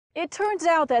It turns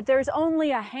out that there's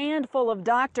only a handful of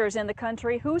doctors in the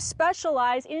country who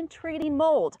specialize in treating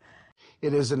mold.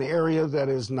 It is an area that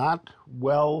is not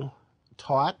well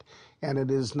taught and it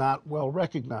is not well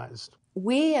recognized.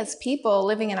 We as people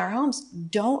living in our homes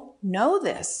don't know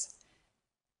this.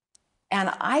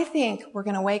 And I think we're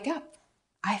going to wake up.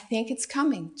 I think it's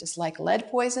coming, just like lead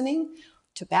poisoning,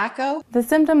 tobacco. The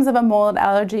symptoms of a mold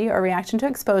allergy or reaction to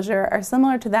exposure are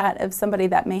similar to that of somebody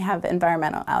that may have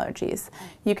environmental allergies.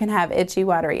 You can have itchy,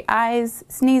 watery eyes,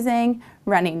 sneezing,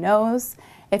 runny nose.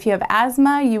 If you have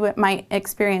asthma, you might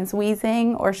experience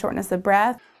wheezing or shortness of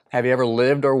breath. Have you ever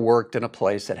lived or worked in a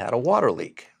place that had a water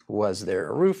leak? Was there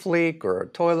a roof leak or a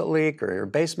toilet leak or your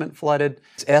basement flooded?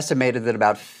 It's estimated that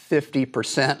about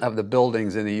 50% of the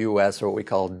buildings in the U.S. are what we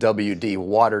call WD,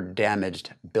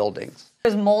 water-damaged buildings.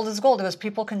 Because mold is gold, because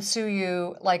people can sue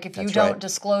you, like if you don't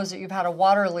disclose that you've had a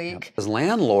water leak. Because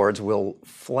landlords will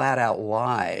flat out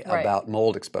lie about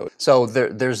mold exposure. So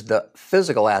there's the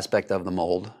physical aspect of the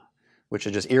mold, which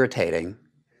is just irritating,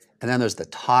 and then there's the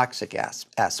toxic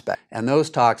aspect. And those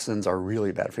toxins are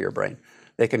really bad for your brain.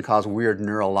 They can cause weird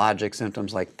neurologic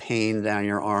symptoms like pain down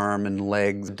your arm and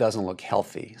legs. It doesn't look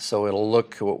healthy, so it'll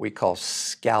look what we call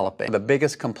scalloping. The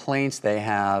biggest complaints they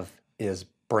have is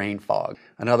brain fog.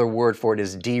 Another word for it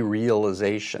is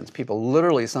derealizations. People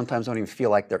literally sometimes don't even feel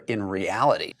like they're in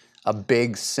reality. A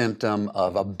big symptom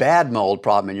of a bad mold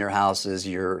problem in your house is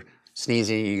you're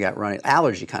sneezing, you got runny,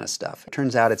 allergy kind of stuff. It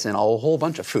turns out it's in a whole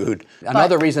bunch of food.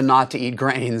 Another reason not to eat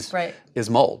grains is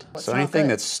mold. So anything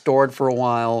that's stored for a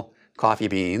while, coffee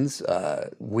beans,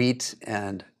 wheat,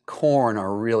 and corn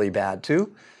are really bad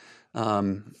too.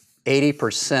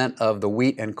 80% of the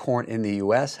wheat and corn in the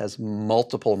U.S. has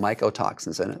multiple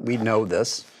mycotoxins in it. We know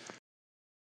this.